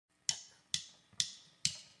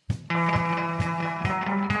Welcome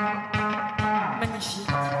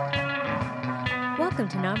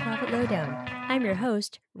to Nonprofit Lowdown. I'm your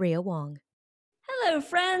host, Ria Wong. Hello,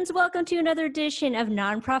 friends. Welcome to another edition of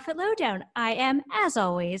Nonprofit Lowdown. I am, as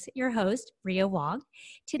always, your host, Ria Wong.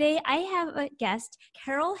 Today, I have a guest,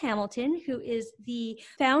 Carol Hamilton, who is the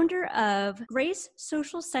founder of Grace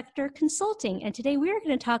Social Sector Consulting. And today, we are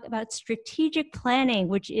going to talk about strategic planning,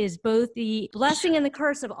 which is both the blessing and the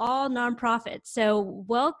curse of all nonprofits. So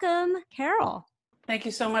welcome, Carol. Thank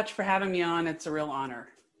you so much for having me on. It's a real honor.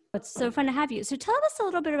 It's so fun to have you. So tell us a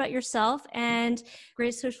little bit about yourself and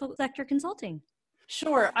Grace Social Sector Consulting.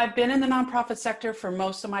 Sure. I've been in the nonprofit sector for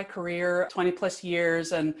most of my career, 20 plus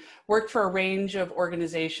years, and worked for a range of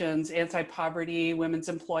organizations, anti-poverty, women's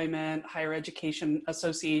employment, higher education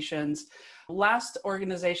associations. Last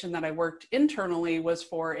organization that I worked internally was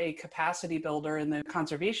for a capacity builder in the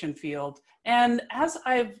conservation field. And as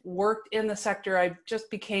I've worked in the sector, I just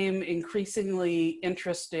became increasingly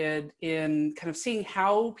interested in kind of seeing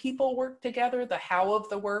how people work together, the how of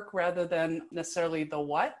the work rather than necessarily the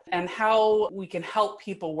what, and how we can help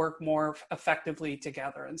people work more effectively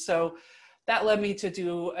together. And so that led me to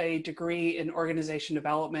do a degree in organization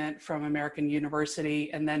development from American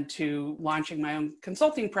University, and then to launching my own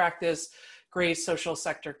consulting practice, Grace Social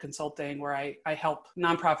Sector Consulting, where I help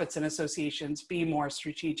nonprofits and associations be more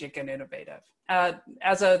strategic and innovative.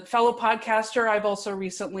 As a fellow podcaster, I've also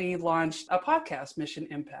recently launched a podcast, Mission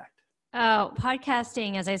Impact. Oh,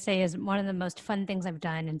 podcasting, as I say, is one of the most fun things I've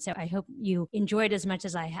done. And so I hope you enjoyed as much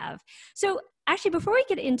as I have. So actually, before we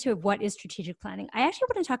get into what is strategic planning, I actually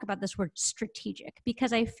want to talk about this word strategic,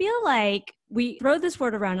 because I feel like we throw this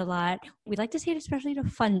word around a lot. We like to say it especially to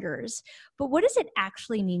funders, but what does it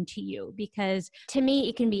actually mean to you? Because to me,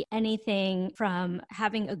 it can be anything from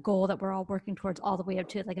having a goal that we're all working towards all the way up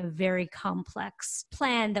to like a very complex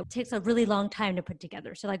plan that takes a really long time to put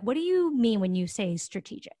together. So like, what do you mean when you say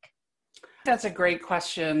strategic? That's a great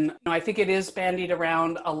question. I think it is bandied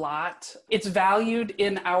around a lot. It's valued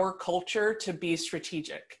in our culture to be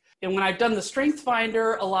strategic. And when I've done the Strength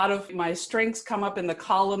Finder, a lot of my strengths come up in the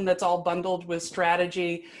column that's all bundled with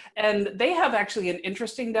strategy. And they have actually an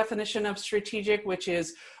interesting definition of strategic, which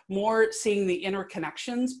is more seeing the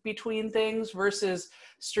interconnections between things versus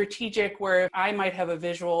strategic, where I might have a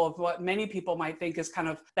visual of what many people might think is kind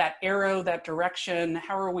of that arrow, that direction.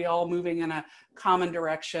 How are we all moving in a common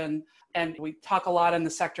direction? And we talk a lot in the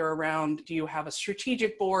sector around, do you have a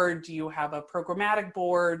strategic board? Do you have a programmatic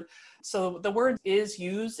board? So the word is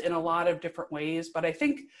used in a lot of different ways, but I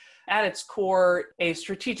think at its core, a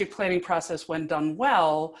strategic planning process, when done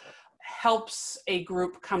well, helps a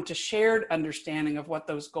group come to shared understanding of what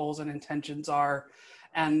those goals and intentions are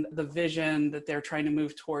and the vision that they're trying to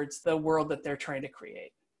move towards, the world that they're trying to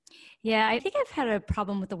create. Yeah, I think I've had a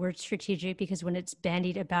problem with the word strategic because when it's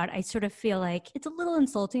bandied about, I sort of feel like it's a little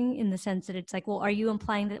insulting in the sense that it's like, well, are you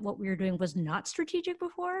implying that what we were doing was not strategic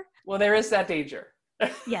before? Well, there is that danger.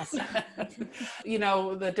 Yes. You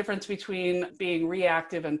know, the difference between being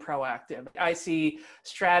reactive and proactive. I see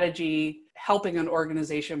strategy helping an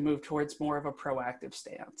organization move towards more of a proactive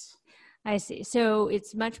stance. I see. So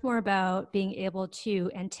it's much more about being able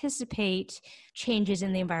to anticipate changes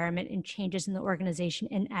in the environment and changes in the organization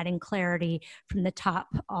and adding clarity from the top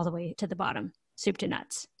all the way to the bottom, soup to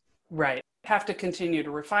nuts. Right. Have to continue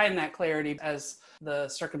to refine that clarity as the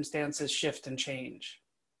circumstances shift and change.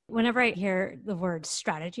 Whenever I hear the word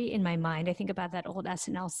strategy in my mind, I think about that old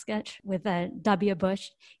SNL sketch with W. Bush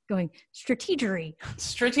going, strategery.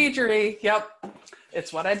 Strategery, yep.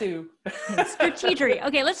 It's what I do. Strategery.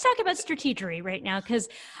 Okay, let's talk about strategery right now, because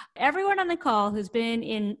everyone on the call who's been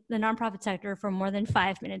in the nonprofit sector for more than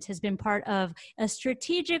 5 minutes has been part of a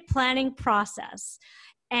strategic planning process.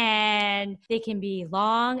 And they can be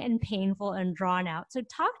long and painful and drawn out. So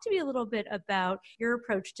talk to me a little bit about your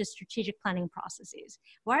approach to strategic planning processes.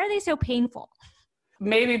 Why are they so painful?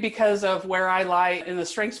 Maybe because of where I lie in the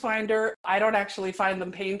Strengths Finder, I don't actually find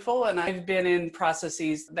them painful, and I've been in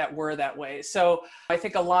processes that were that way. So I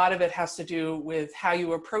think a lot of it has to do with how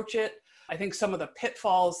you approach it. I think some of the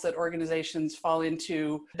pitfalls that organizations fall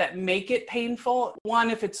into that make it painful, one,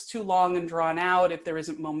 if it's too long and drawn out, if there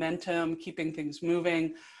isn't momentum, keeping things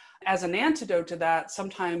moving. As an antidote to that,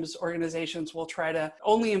 sometimes organizations will try to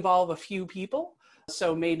only involve a few people.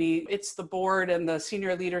 So maybe it's the board and the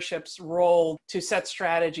senior leadership's role to set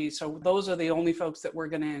strategy. So those are the only folks that we're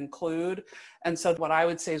going to include. And so what I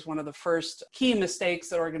would say is one of the first key mistakes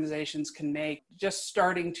that organizations can make, just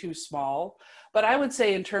starting too small. But I would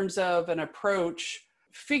say in terms of an approach,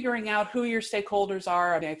 figuring out who your stakeholders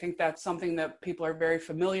are, I think that's something that people are very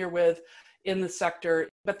familiar with in the sector.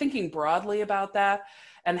 but thinking broadly about that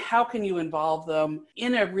and how can you involve them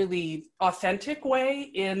in a really authentic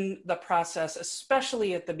way in the process,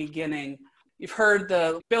 especially at the beginning. You've heard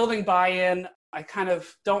the building buy-in. I kind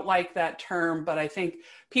of don't like that term, but I think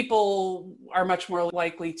people are much more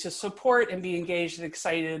likely to support and be engaged and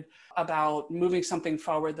excited about moving something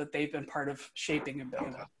forward that they've been part of shaping and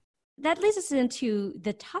building. That leads us into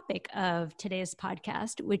the topic of today's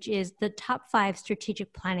podcast, which is the top 5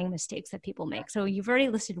 strategic planning mistakes that people make. So you've already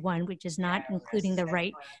listed one, which is not including the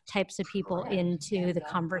right types of people into the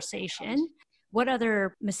conversation. What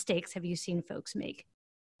other mistakes have you seen folks make?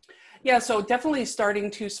 Yeah, so definitely starting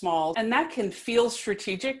too small. And that can feel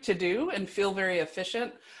strategic to do and feel very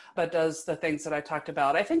efficient, but does the things that I talked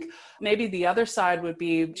about. I think maybe the other side would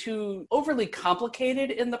be too overly complicated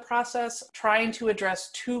in the process, trying to address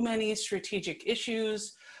too many strategic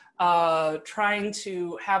issues, trying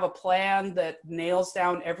to have a plan that nails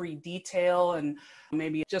down every detail and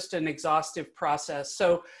maybe just an exhaustive process.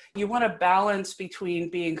 So you want to balance between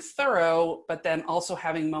being thorough, but then also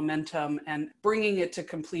having momentum and bringing it to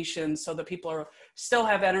completion so that people still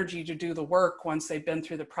have energy to do the work once they've been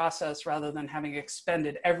through the process rather than having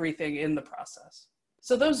expended everything in the process.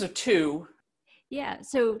 So those are 2. Yeah.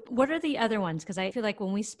 So what are the other ones? Because I feel like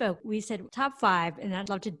when we spoke, we said top 5, and I'd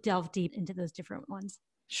love to delve deep into those different ones.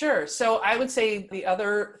 Sure. So I would say the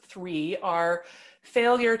other 3 are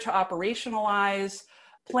failure to operationalize,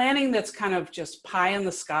 planning that's kind of just pie in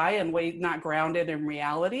the sky and not grounded in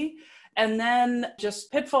reality, and then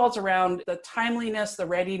just pitfalls around the timeliness, the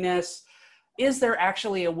readiness. Is there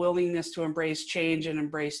actually a willingness to embrace change and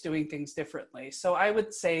embrace doing things differently? So I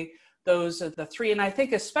would say those are the 3. And I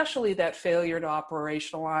think especially that failure to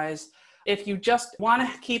operationalize. If you just want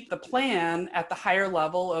to keep the plan at the higher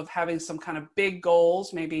level of having some kind of big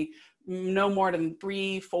goals, maybe no more than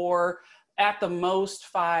 3, 4, at the most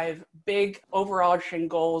 5 big overarching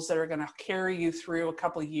goals that are going to carry you through a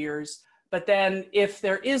couple of years. But then if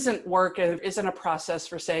there isn't work and isn't a process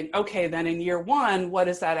for saying, okay, then in year 1, what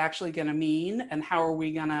is that actually going to mean? And how are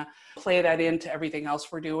we going to play that into everything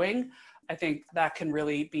else we're doing? I think that can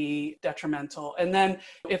really be detrimental. And then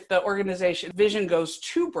if the organization vision goes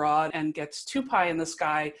too broad and gets too pie in the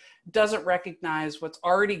sky, doesn't recognize what's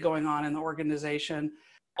already going on in the organization,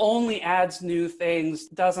 only adds new things,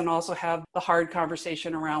 doesn't also have the hard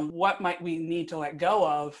conversation around what might we need to let go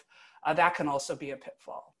of, that can also be a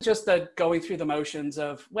pitfall. Just the going through the motions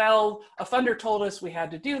of, well, a funder told us we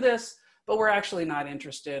had to do this, but we're actually not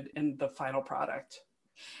interested in the final product.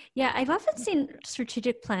 Yeah, I've often seen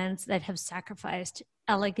strategic plans that have sacrificed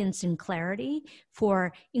elegance and clarity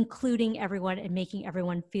for including everyone and making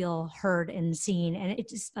everyone feel heard and seen. And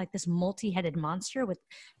it's just like this multi-headed monster with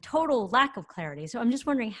total lack of clarity. So I'm just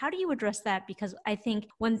wondering, how do you address that? Because I think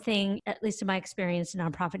one thing, at least in my experience in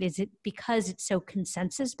nonprofit, is because it's so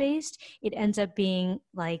consensus-based, it ends up being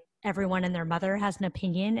like everyone and their mother has an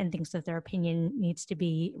opinion and thinks that their opinion needs to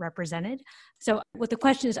be represented. So what the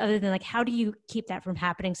question is, other than like, how do you keep that from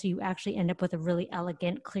happening so you actually end up with a really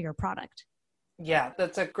elegant, clear product? Yeah,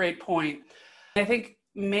 that's a great point. I think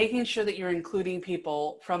making sure that you're including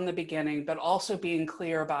people from the beginning, but also being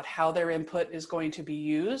clear about how their input is going to be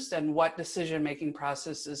used and what decision-making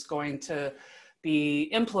process is going to be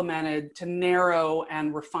implemented to narrow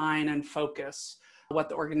and refine and focus what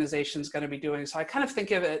the organization is going to be doing. So I kind of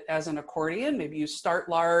think of it as an accordion. Maybe you start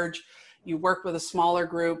large, you work with a smaller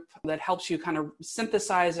group that helps you kind of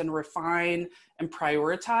synthesize and refine and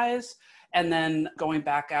prioritize, and then going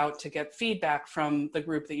back out to get feedback from the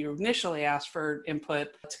group that you initially asked for input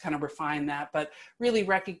to kind of refine that. But really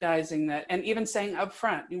recognizing that, and even saying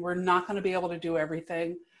upfront, we're not going to be able to do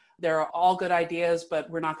everything. There are all good ideas, but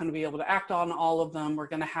we're not going to be able to act on all of them. We're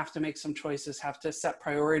going to have to make some choices, have to set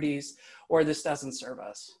priorities, or this doesn't serve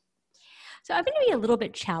us. So I'm going to be a little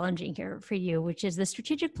bit challenging here for you, which is the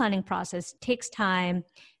strategic planning process takes time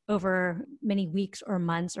over many weeks or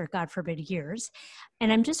months, or God forbid, years.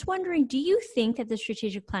 And I'm just wondering, do you think that the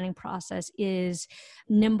strategic planning process is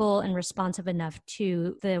nimble and responsive enough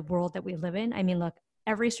to the world that we live in? I mean, look,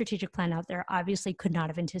 every strategic plan out there obviously could not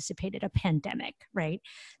have anticipated a pandemic, right?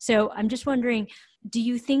 So I'm just wondering, do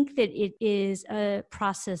you think that it is a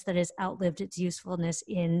process that has outlived its usefulness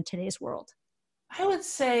in today's world? I would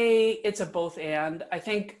say it's a both and. I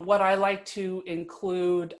think what I like to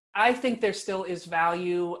include, I think there still is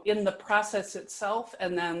value in the process itself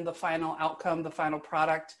and then the final outcome, the final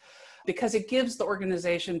product, because it gives the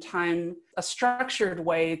organization time, a structured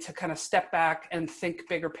way to kind of step back and think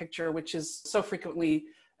bigger picture, which is so frequently,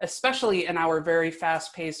 especially in our very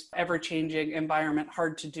fast-paced, ever-changing environment,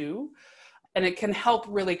 hard to do. And it can help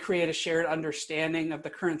really create a shared understanding of the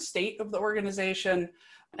current state of the organization,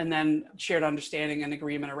 and then shared understanding and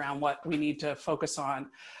agreement around what we need to focus on.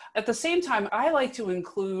 At the same time, I like to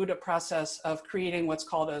include a process of creating what's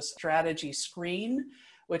called a strategy screen,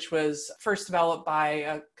 which was first developed by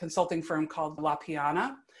a consulting firm called La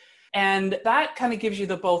Piana. And that kind of gives you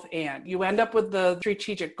the both and. You end up with the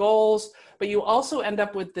strategic goals, but you also end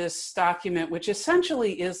up with this document, which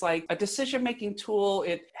essentially is like a decision-making tool.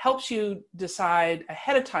 It helps you decide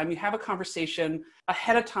ahead of time. You have a conversation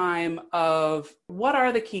ahead of time of what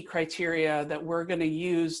are the key criteria that we're going to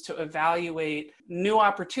use to evaluate new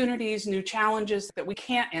opportunities, new challenges that we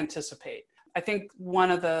can't anticipate. I think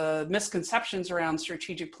one of the misconceptions around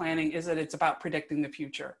strategic planning is that it's about predicting the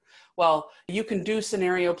future. Well, you can do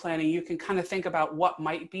scenario planning, you can kind of think about what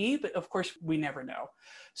might be, but of course we never know.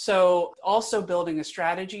 So also building a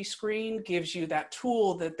strategy screen gives you that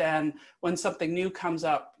tool that then when something new comes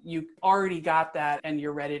up, you already got that and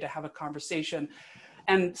you're ready to have a conversation.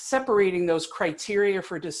 And separating those criteria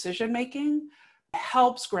for decision making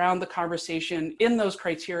helps ground the conversation in those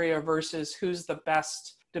criteria versus who's the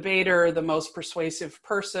best debater, the most persuasive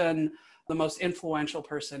person, the most influential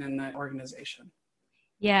person in the organization.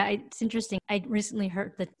 Yeah, it's interesting. I recently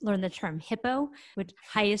learned the term HIPPO, which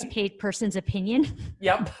highest paid person's opinion.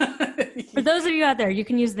 Yep. For those of you out there, you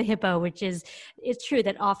can use the HIPPO, which is, it's true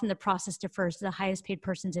that often the process defers to the highest paid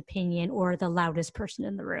person's opinion or the loudest person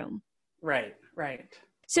in the room. Right, right.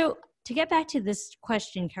 So to get back to this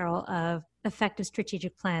question, Carol, of effective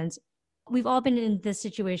strategic plans, we've all been in this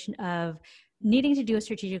situation of needing to do a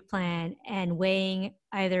strategic plan and weighing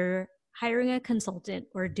either hiring a consultant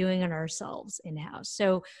or doing it ourselves in-house.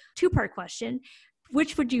 So two-part question,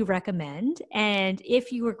 which would you recommend? And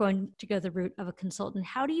if you were going to go the route of a consultant,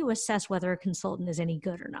 how do you assess whether a consultant is any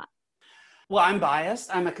good or not? Well, I'm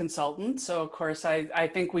biased. I'm a consultant. So of course, I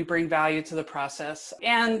think we bring value to the process.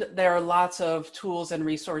 And there are lots of tools and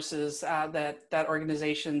resources that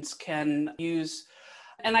organizations can use.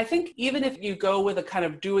 And I think even if you go with a kind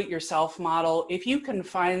of do-it-yourself model, if you can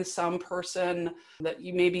find some person that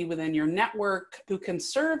you maybe within your network who can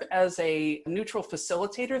serve as a neutral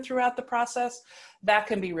facilitator throughout the process, that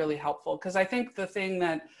can be really helpful. Because I think the thing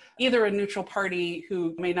that either a neutral party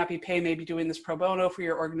who may not be paid, maybe doing this pro bono for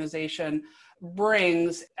your organization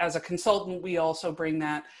brings, as a consultant, we also bring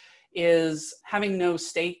that, is having no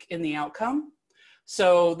stake in the outcome.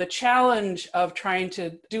 So the challenge of trying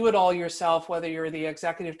to do it all yourself, whether you're the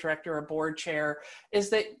executive director or board chair, is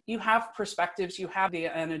that you have perspectives, you have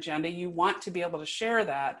an agenda, you want to be able to share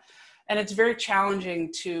that. And it's very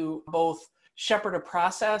challenging to both shepherd a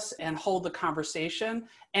process and hold the conversation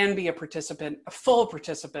and be a participant, a full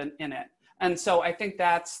participant in it. And so I think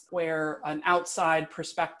that's where an outside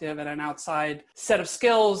perspective and an outside set of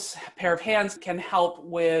skills, pair of hands, can help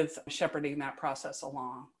with shepherding that process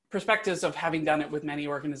along. Perspectives of having done it with many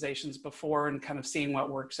organizations before and kind of seeing what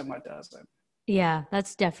works and what doesn't. Yeah,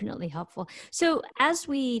 that's definitely helpful. So as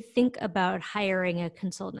we think about hiring a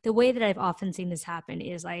consultant, the way that I've often seen this happen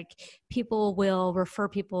is like people will refer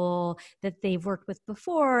people that they've worked with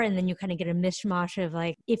before, and then you kind of get a mishmash of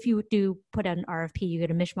like, if you do put out an RFP, you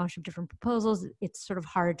get a mishmash of different proposals. It's sort of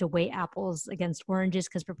hard to weigh apples against oranges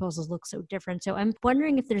because proposals look so different. So I'm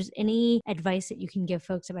wondering if there's any advice that you can give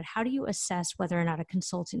folks about how do you assess whether or not a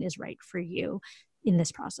consultant is right for you in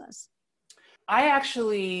this process? I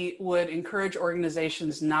actually would encourage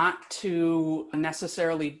organizations not to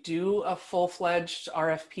necessarily do a full-fledged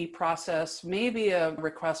RFP process, maybe a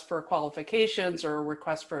request for qualifications or a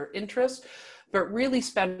request for interest, but really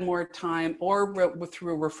spend more time, or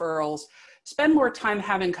through referrals, spend more time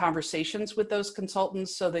having conversations with those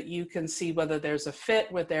consultants so that you can see whether there's a fit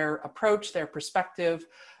with their approach, their perspective.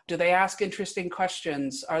 Do they ask interesting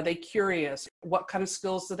questions? Are they curious? What kind of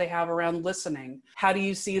skills do they have around listening? How do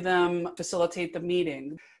you see them facilitate the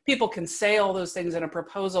meeting? People can say all those things in a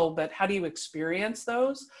proposal, but how do you experience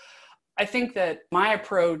those? I think that my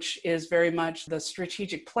approach is very much the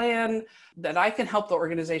strategic plan, that I can help the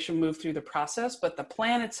organization move through the process, but the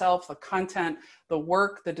plan itself, the content, the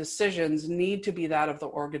work, the decisions need to be that of the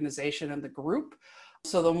organization and the group.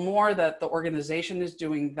 So the more that the organization is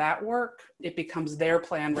doing that work, it becomes their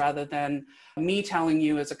plan rather than me telling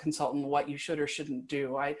you as a consultant what you should or shouldn't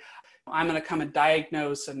do. I'm going to come and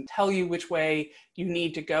diagnose and tell you which way you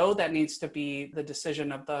need to go. That needs to be the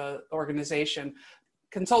decision of the organization.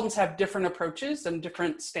 Consultants have different approaches and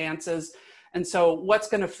different stances. And so what's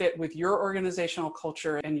going to fit with your organizational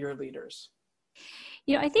culture and your leaders?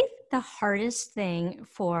 You know, I think the hardest thing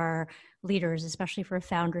for leaders, especially for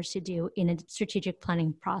founders to do in a strategic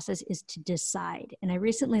planning process is to decide. And I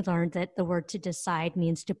recently learned that the word to decide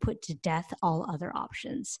means to put to death all other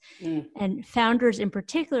options. And founders in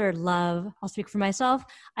particular I'll speak for myself,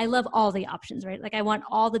 I love all the options, right? Like I want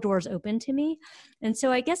all the doors open to me. And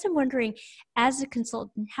so I guess I'm wondering, as a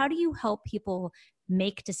consultant, how do you help people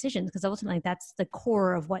make decisions? Because ultimately that's the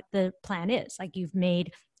core of what the plan is. Like you've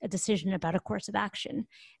made a decision about a course of action.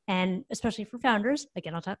 And especially for founders,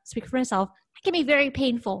 again, speak for myself, it can be very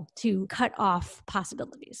painful to cut off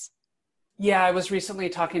possibilities. Yeah, I was recently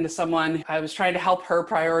talking to someone. I was trying to help her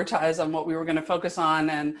prioritize on what we were going to focus on.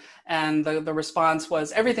 And the response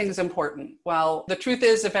was, everything's important. Well, the truth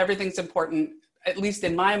is, if everything's important, at least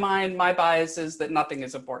in my mind, my bias is that nothing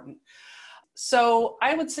is important. So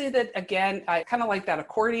I would say that, again, I kind of like that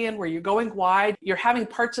accordion where you're going wide. You're having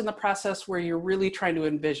parts in the process where you're really trying to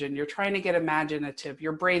envision. You're trying to get imaginative.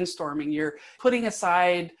 You're brainstorming. You're putting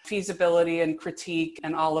aside feasibility and critique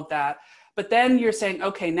and all of that. But then you're saying,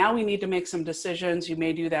 okay, now we need to make some decisions. You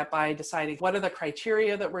may do that by deciding what are the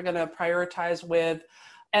criteria that we're going to prioritize with,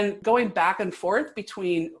 and going back and forth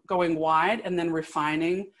between going wide and then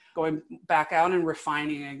refining, going back out and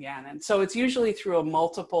refining again. And so it's usually through a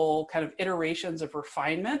multiple kind of iterations of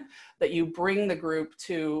refinement that you bring the group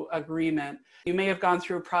to agreement. You may have gone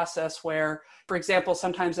through a process where, for example,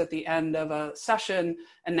 sometimes at the end of a session,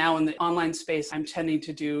 and now in the online space, I'm tending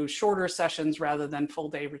to do shorter sessions rather than full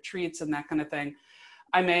day retreats and that kind of thing.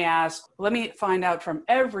 I may ask, let me find out from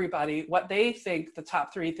everybody what they think the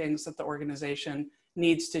top 3 things that the organization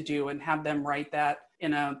needs to do, and have them write that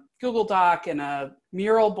in a Google Doc, in a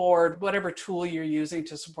mural board, whatever tool you're using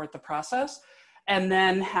to support the process. And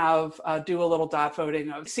then do a little dot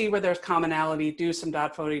voting, see where there's commonality, do some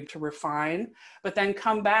dot voting to refine, but then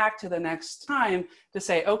come back to the next time to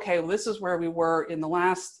say, okay, well, this is where we were in the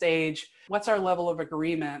last stage. What's our level of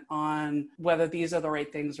agreement on whether these are the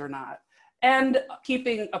right things or not? And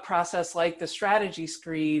keeping a process like the strategy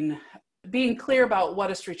screen, being clear about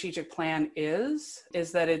what a strategic plan is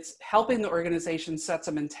that it's helping the organization set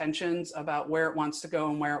some intentions about where it wants to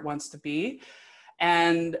go and where it wants to be.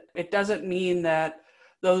 And it doesn't mean that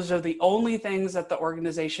those are the only things that the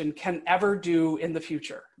organization can ever do in the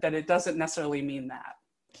future, that it doesn't necessarily mean that.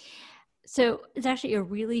 So it's actually a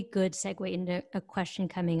really good segue into a question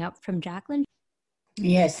coming up from Jacqueline.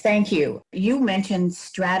 Yes, thank you. You mentioned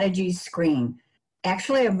strategy screen.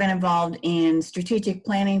 Actually, I've been involved in strategic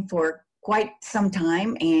planning for quite some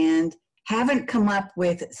time and haven't come up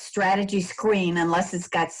with strategy screen unless it's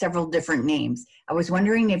got several different names. I was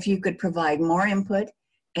wondering if you could provide more input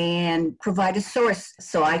and provide a source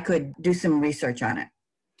so I could do some research on it.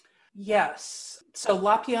 Yes. So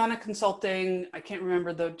La Piana Consulting, I can't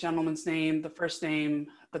remember the gentleman's name, the first name,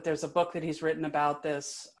 but there's a book that he's written about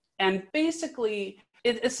this. And basically,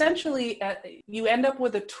 you end up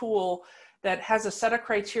with a tool that has a set of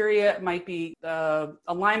criteria. It might be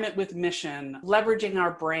alignment with mission, leveraging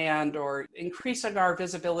our brand, or increasing our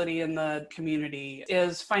visibility in the community,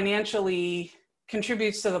 is financially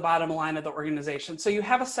contributes to the bottom line of the organization. So you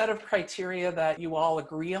have a set of criteria that you all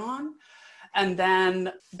agree on. And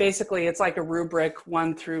then basically it's like a rubric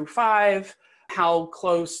 1 through 5. How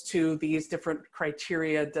close to these different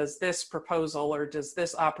criteria does this proposal or does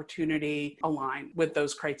this opportunity align with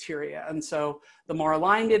those criteria? And so the more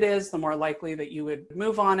aligned it is, the more likely that you would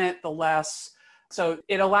move on it, the less. So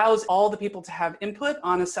it allows all the people to have input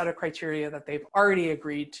on a set of criteria that they've already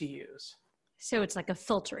agreed to use. So it's like a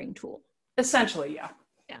filtering tool. Essentially, yeah.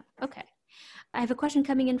 Yeah. Okay. I have a question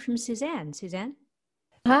coming in from Suzanne. Suzanne?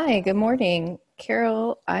 Hi, good morning.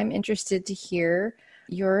 Carol, I'm interested to hear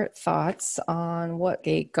your thoughts on what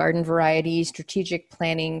a garden variety strategic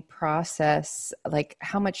planning process, like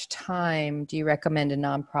how much time do you recommend a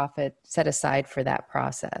nonprofit set aside for that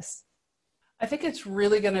process? I think it's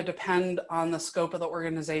really going to depend on the scope of the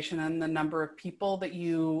organization and the number of people that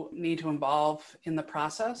you need to involve in the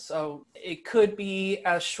process. So it could be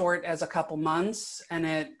as short as a couple months, and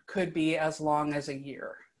it could be as long as a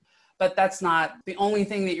year. But that's not the only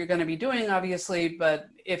thing that you're going to be doing, obviously. But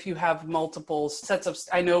if you have multiple sets of,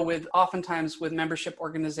 I know oftentimes with membership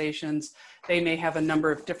organizations, they may have a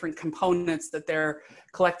number of different components that they're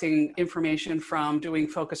collecting information from, doing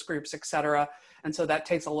focus groups, et cetera. And so that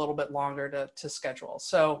takes a little bit longer to schedule.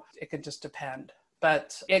 So it could just depend.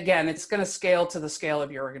 But again, it's going to scale to the scale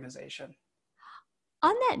of your organization.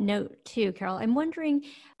 On that note too, Carol, I'm wondering,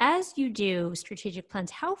 as you do strategic plans,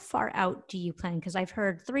 how far out do you plan? Because I've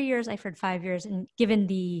heard 3 years, I've heard 5 years, and given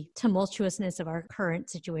the tumultuousness of our current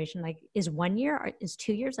situation, like is 1 year, or is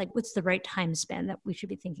 2 years? Like what's the right time span that we should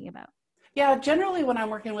be thinking about? Yeah, generally when I'm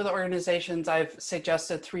working with organizations, I've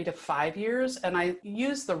suggested 3 to 5 years, and I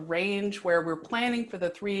use the range where we're planning for the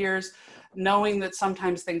 3 years, knowing that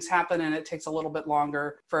sometimes things happen and it takes a little bit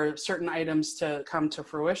longer for certain items to come to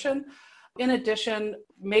fruition. In addition,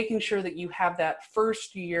 making sure that you have that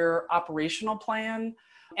first year operational plan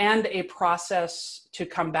and a process to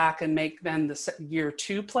come back and make then the year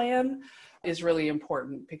 2 plan is really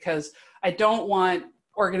important, because I don't want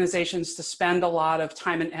organizations to spend a lot of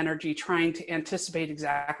time and energy trying to anticipate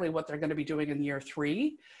exactly what they're going to be doing in year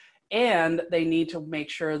 3. And they need to make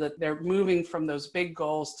sure that they're moving from those big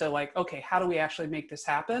goals to like, okay, how do we actually make this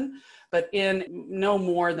happen? But in no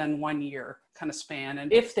more than 1 year kind of span.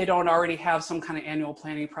 And if they don't already have some kind of annual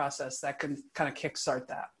planning process, that can kind of kickstart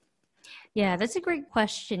that. Yeah, that's a great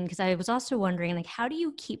question, because I was also wondering, like, how do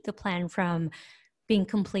you keep the plan from being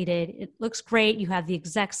completed? It looks great. You have the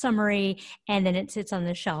exec summary, and then it sits on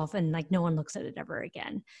the shelf and like no one looks at it ever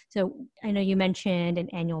again. So I know you mentioned an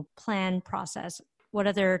annual plan process. What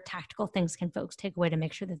other tactical things can folks take away to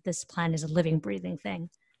make sure that this plan is a living, breathing thing?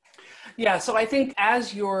 Yeah, so I think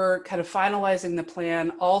as you're kind of finalizing the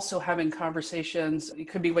plan, also having conversations, it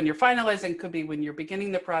could be when you're finalizing, could be when you're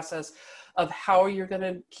beginning the process of how you're going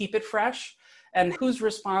to keep it fresh and who's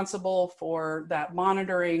responsible for that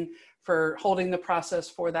monitoring, for holding the process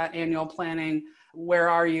for that annual planning. Where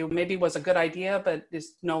are you? Maybe was a good idea, but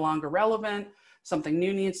is no longer relevant. Something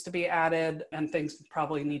new needs to be added, and things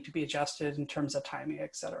probably need to be adjusted in terms of timing,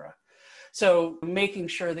 et cetera. So making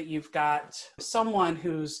sure that you've got someone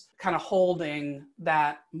who's kind of holding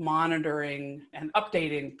that monitoring and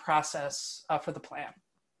updating process for the plan.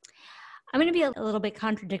 I'm going to be a little bit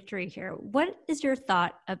contradictory here. What is your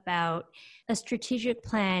thought about a strategic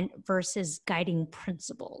plan versus guiding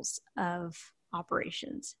principles of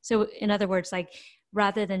operations? So in other words, like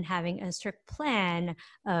rather than having a strict plan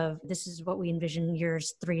of this is what we envision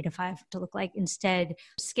years 3 to 5 to look like, instead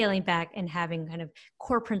scaling back and having kind of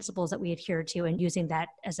core principles that we adhere to and using that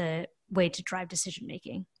as a way to drive decision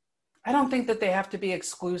making. I don't think that they have to be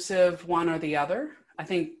exclusive one or the other. I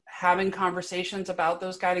think having conversations about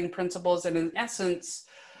those guiding principles, and in essence,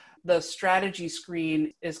 the strategy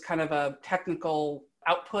screen is kind of a technical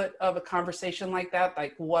output of a conversation like that.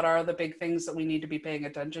 Like, what are the big things that we need to be paying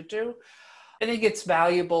attention to? I think it's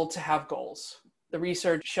valuable to have goals. The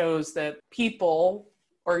research shows that people,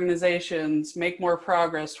 organizations make more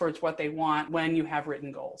progress towards what they want when you have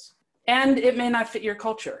written goals. And it may not fit your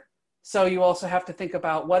culture. So you also have to think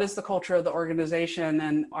about what is the culture of the organization,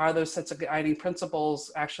 and are those sets of guiding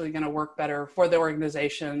principles actually going to work better for the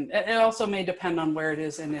organization? It also may depend on where it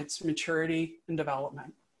is in its maturity and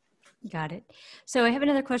development. Got it. So I have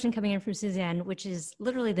another question coming in from Suzanne, which is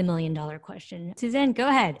literally the $1 million question. Suzanne, go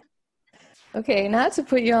ahead. Okay, not to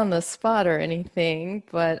put you on the spot or anything,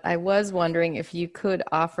 but I was wondering if you could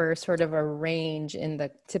offer sort of a range in the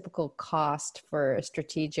typical cost for a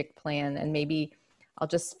strategic plan, and maybe I'll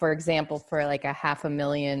just, for example, for like a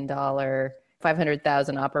 $500,000,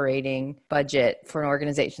 500,000 operating budget for an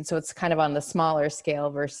organization. So it's kind of on the smaller scale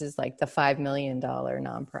versus like the $5 million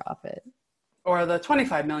nonprofit. Or the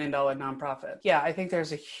 $25 million nonprofit. Yeah, I think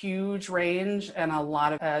there's a huge range, and a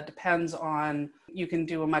lot of depends on, you can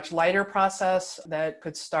do a much lighter process that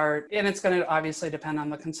could start, and it's going to obviously depend on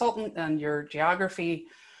the consultant and your geography,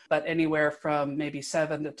 but anywhere from maybe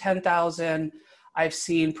 7 to 10,000. I've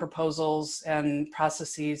seen proposals and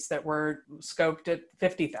processes that were scoped at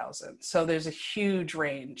 50,000. So there's a huge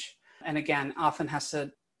range. And again, often has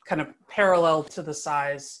to kind of parallel to the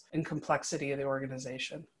size and complexity of the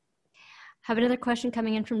organization. Have another question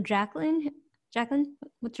coming in from Jacqueline. Jacqueline,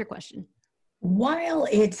 what's your question? While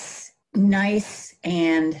it's nice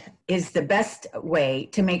and is the best way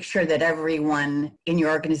to make sure that everyone in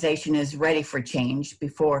your organization is ready for change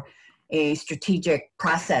before a strategic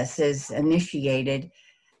process is initiated,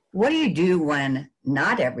 what do you do when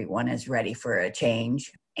not everyone is ready for a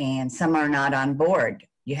change and some are not on board?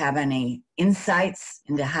 Do you have any insights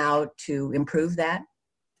into how to improve that?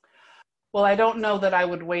 Well, I don't know that I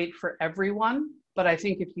would wait for everyone, but I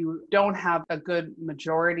think if you don't have a good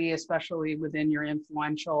majority, especially within your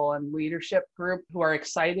influential and leadership group who are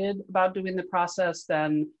excited about doing the process,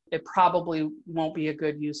 then it probably won't be a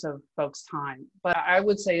good use of folks' time. But I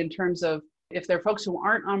would say in terms of if there are folks who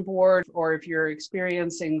aren't on board, or if you're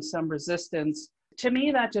experiencing some resistance, to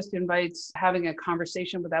me, that just invites having a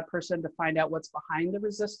conversation with that person to find out what's behind the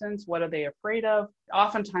resistance. What are they afraid of?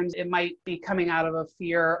 Oftentimes, it might be coming out of a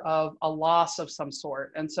fear of a loss of some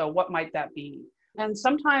sort. And so what might that be? And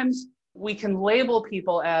sometimes we can label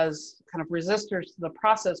people as kind of resistors to the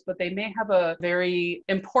process, but they may have a very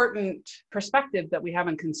important perspective that we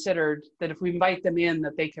haven't considered, that if we invite them in,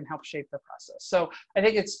 that they can help shape the process. So I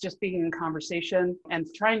think it's just being in conversation and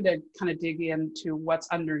trying to kind of dig into what's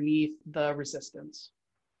underneath the resistance.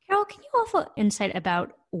 Carol, can you offer insight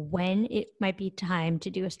about when it might be time to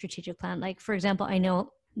do a strategic plan? Like, for example, I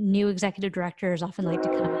know new executive directors often like to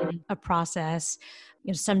come in a process.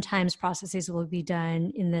 Sometimes processes will be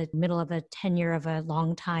done in the middle of a tenure of a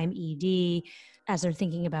long-time ED as they're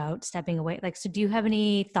thinking about stepping away. So do you have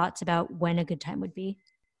any thoughts about when a good time would be?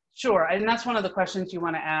 Sure. And that's one of the questions you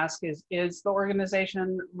want to ask is the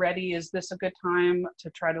organization ready? Is this a good time to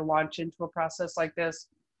try to launch into a process like this?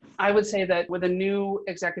 I would say that with a new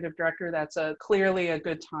executive director, that's clearly a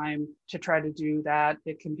good time to try to do that.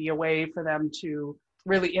 It can be a way for them to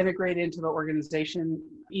really integrate into the organization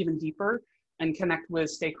even deeper and connect with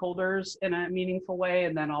stakeholders in a meaningful way,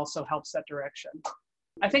 and then also help set direction.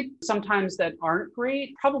 I think sometimes that aren't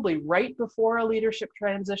great, probably right before a leadership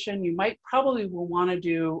transition, you will want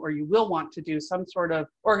to do some sort of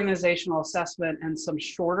organizational assessment and some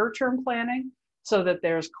shorter term planning, so that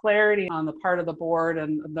there's clarity on the part of the board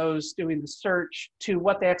and those doing the search to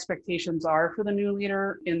what the expectations are for the new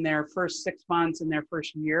leader in their first 6 months, in their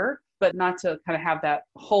first year, but not to kind of have that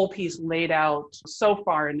whole piece laid out so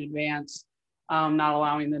far in advance, not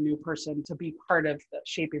allowing the new person to be part of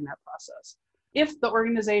shaping that process. If the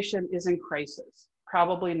organization is in crisis,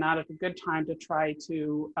 probably not a good time to try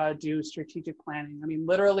to do strategic planning. I mean,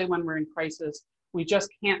 literally when we're in crisis, we just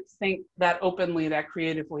can't think that openly, that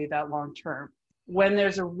creatively, that long term. When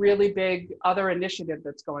there's a really big other initiative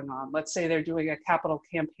that's going on, let's say they're doing a capital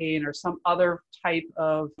campaign or some other type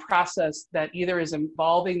of process that either is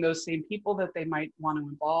involving those same people that they might want to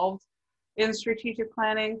involve in strategic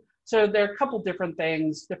planning. So there are a couple different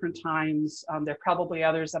things, different times. There are probably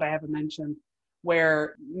others that I haven't mentioned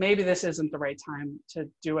where maybe this isn't the right time to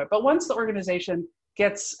do it. But once the organization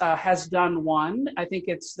has done one, I think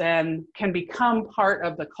it's then can become part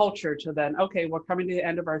of the culture to then, okay, we're coming to the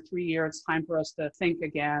end of our 3 year, it's time for us to think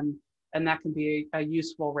again. And that can be a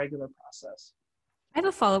useful regular process. I have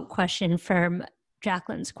a follow-up question from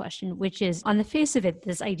Jacqueline's question, which is, on the face of it,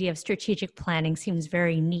 this idea of strategic planning seems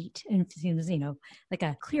very neat and seems, like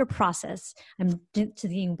a clear process. I'm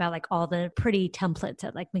thinking about all the pretty templates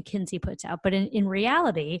that McKinsey puts out, but in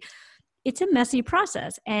reality, it's a messy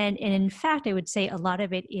process. And in fact, I would say a lot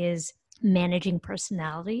of it is managing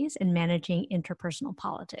personalities and managing interpersonal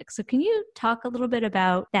politics. So can you talk a little bit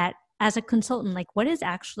about that as a consultant? What is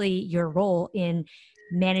actually your role in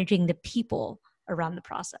managing the people around the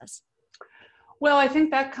process? Well, I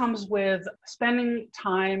think that comes with spending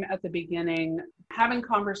time at the beginning, having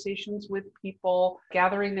conversations with people,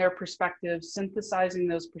 gathering their perspectives, synthesizing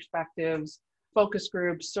those perspectives, focus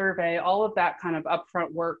groups, survey, all of that kind of upfront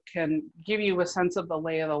work can give you a sense of the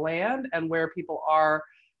lay of the land and where people are.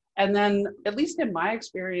 And then, at least in my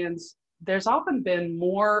experience, there's often been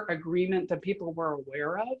more agreement than people were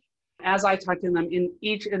aware of. As I talk to them in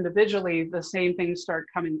each individually, the same things start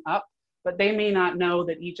coming up, but they may not know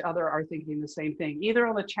that each other are thinking the same thing, either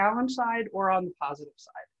on the challenge side or on the positive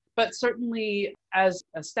side. But certainly as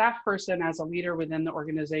a staff person, as a leader within the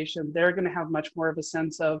organization, they're going to have much more of a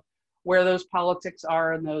sense of where those politics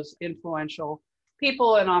are and those influential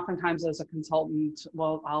people. And oftentimes as a consultant,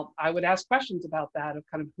 I would ask questions about that of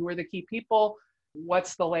kind of who are the key people,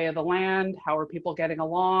 what's the lay of the land, how are people getting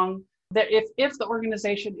along. That if the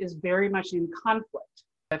organization is very much in conflict,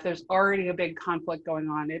 if there's already a big conflict going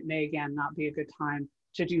on, it may again not be a good time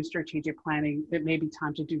to do strategic planning. It may be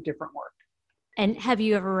time to do different work. And have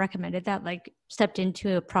you ever recommended that, stepped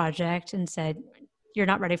into a project and said, you're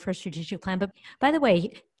not ready for a strategic plan, but by the way,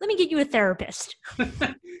 let me get you a therapist?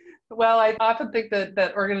 Well, I often think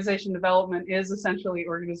that organization development is essentially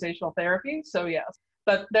organizational therapy. So yes,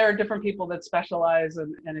 but there are different people that specialize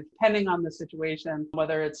and depending on the situation,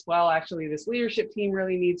 whether it's, actually this leadership team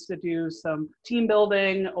really needs to do some team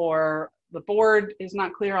building, or the board is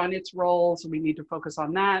not clear on its role, so we need to focus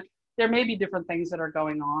on that. There may be different things that are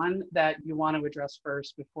going on that you want to address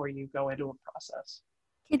first before you go into a process.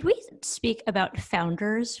 Could we speak about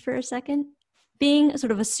founders for a second? Being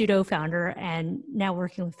sort of a pseudo founder and now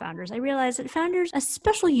working with founders, I realize that founders, a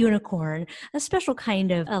special unicorn, a special kind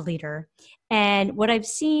of a leader. And what I've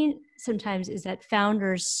seen sometimes is that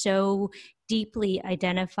founders so deeply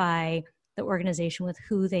identify the organization with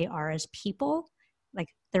who they are as people, like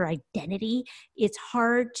their identity. It's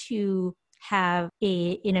hard to have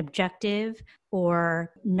an objective or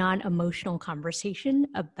non-emotional conversation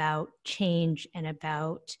about change and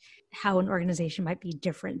about how an organization might be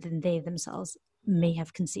different than they themselves may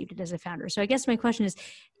have conceived it as a founder. So I guess my question is,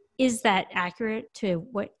 Is that accurate to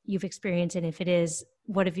what you've experienced? And if it is,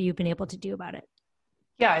 what have you been able to do about it?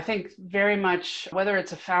 Yeah, I think very much, whether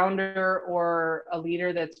it's a founder or a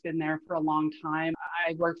leader that's been there for a long time.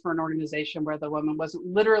 I worked for an organization where the woman wasn't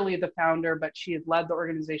literally the founder, but she had led the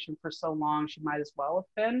organization for so long, she might as well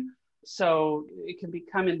have been. So it can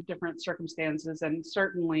become in different circumstances. And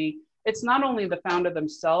certainly it's not only the founder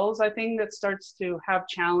themselves, I think, that starts to have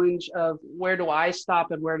challenge of where do I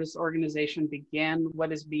stop and where does the organization begin?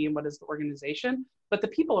 What is me and what is the organization? But the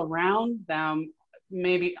people around them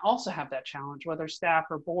maybe also have that challenge, whether staff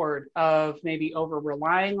or board, of maybe over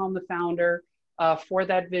relying on the founder for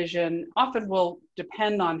that vision. Often will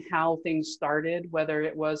depend on how things started, whether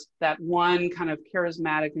it was that one kind of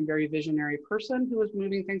charismatic and very visionary person who was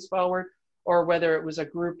moving things forward, or whether it was a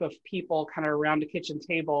group of people kind of around a kitchen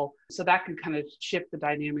table. So that can kind of shift the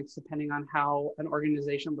dynamics depending on how an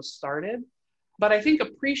organization was started. But I think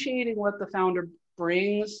appreciating what the founder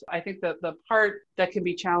brings, I think that the part that can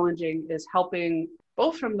be challenging is helping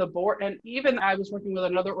both from the board, and even I was working with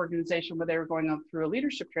another organization where they were going through a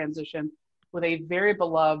leadership transition with a very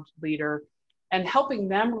beloved leader, and helping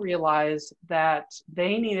them realize that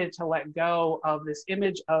they needed to let go of this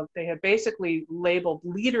image of, they had basically labeled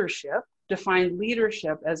leadership, defined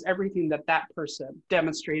leadership as everything that that person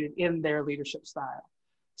demonstrated in their leadership style.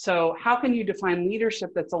 So how can you define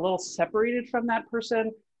leadership that's a little separated from that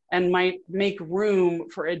person and might make room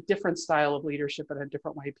for a different style of leadership and a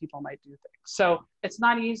different way people might do things? So it's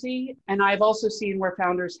not easy. And I've also seen where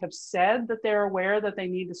founders have said that they're aware that they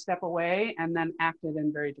need to step away and then acted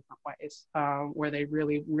in very different ways, where they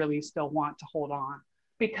really, really still want to hold on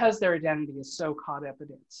because their identity is so caught up in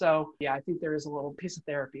it. So yeah, I think there is a little piece of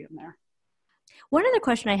therapy in there. One other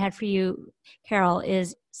question I had for you, Carol,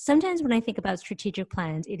 is sometimes when I think about strategic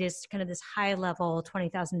plans, it is kind of this high level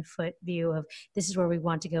 20,000 foot view of this is where we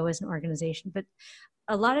want to go as an organization. But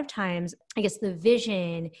a lot of times, I guess the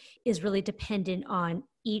vision is really dependent on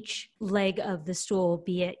each leg of the stool,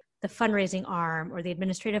 be it the fundraising arm or the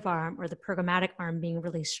administrative arm or the programmatic arm being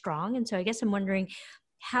really strong. And so I guess I'm wondering,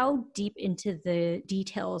 how deep into the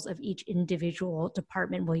details of each individual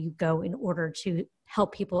department will you go in order to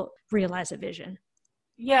help people realize a vision?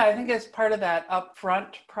 Yeah, I think as part of that upfront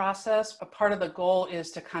process, a part of the goal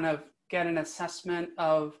is to kind of get an assessment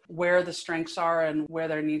of where the strengths are and where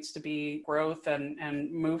there needs to be growth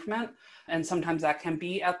and movement. And sometimes that can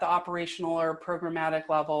be at the operational or programmatic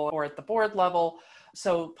level or at the board level.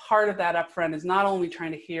 So part of that upfront is not only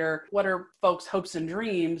trying to hear what are folks' hopes and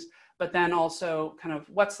dreams, but then also kind of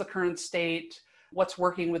what's the current state, what's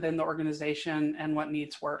working within the organization, and what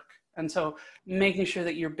needs work. And so making sure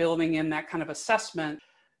that you're building in that kind of assessment.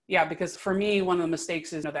 Yeah, because for me, one of the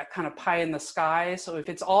mistakes is that kind of pie in the sky. So if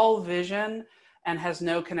it's all vision and has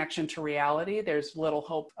no connection to reality, there's little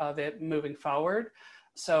hope of it moving forward.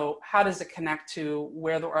 So how does it connect to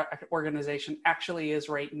where the organization actually is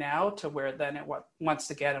right now to where then it wants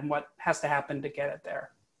to get and what has to happen to get it there?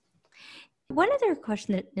 One other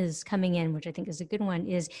question that is coming in, which I think is a good one,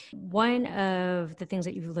 is one of the things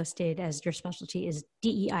that you've listed as your specialty is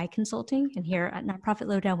DEI consulting. And here at Nonprofit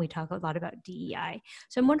Lowdown, we talk a lot about DEI.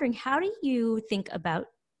 So I'm wondering, how do you think about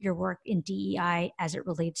your work in DEI as it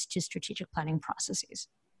relates to strategic planning processes?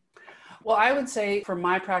 Well, I would say for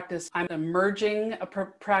my practice, I'm emerging a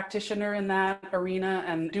practitioner in that arena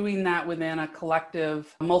and doing that within a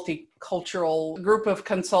collective, multicultural group of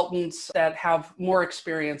consultants that have more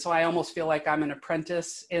experience. So I almost feel like I'm an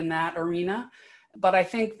apprentice in that arena. But I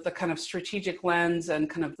think the kind of strategic lens and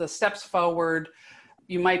kind of the steps forward,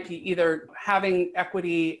 you might be either having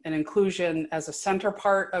equity and inclusion as a center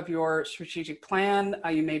part of your strategic plan.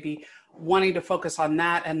 You may be wanting to focus on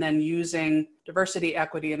that and then using diversity,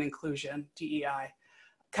 equity, and inclusion, DEI,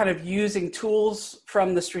 kind of using tools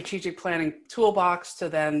from the strategic planning toolbox to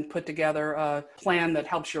then put together a plan that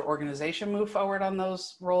helps your organization move forward on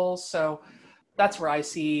those roles. So that's where I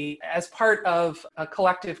see, as part of a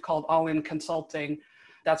collective called All In Consulting,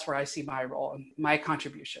 that's where I see my role and my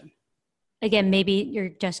contribution. Again, maybe you're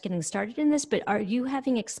just getting started in this, but are you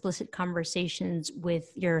having explicit conversations with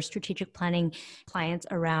your strategic planning clients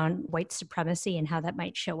around white supremacy and how that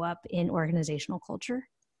might show up in organizational culture?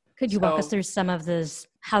 Could you walk us through some of those,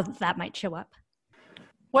 how that might show up?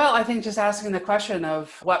 Well, I think just asking the question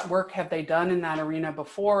of what work have they done in that arena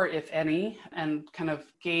before, if any, and kind of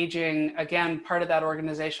gauging, again, part of that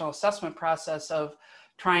organizational assessment process of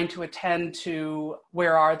trying to attend to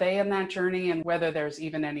where are they in that journey and whether there's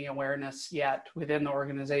even any awareness yet within the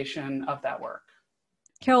organization of that work.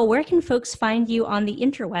 Carol, where can folks find you on the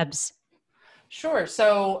interwebs? Sure.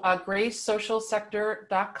 So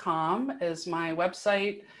gracesocialsector.com is my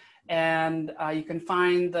website. And you can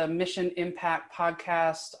find the Mission Impact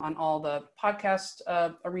podcast on all the podcast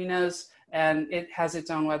arenas. And it has its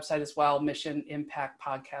own website as well,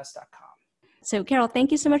 missionimpactpodcast.com. So Carol,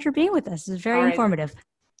 thank you so much for being with us. It was very informative.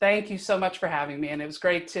 Thank you so much for having me. And it was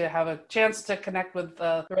great to have a chance to connect with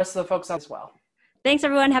the rest of the folks as well. Thanks,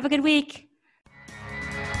 everyone. Have a good week.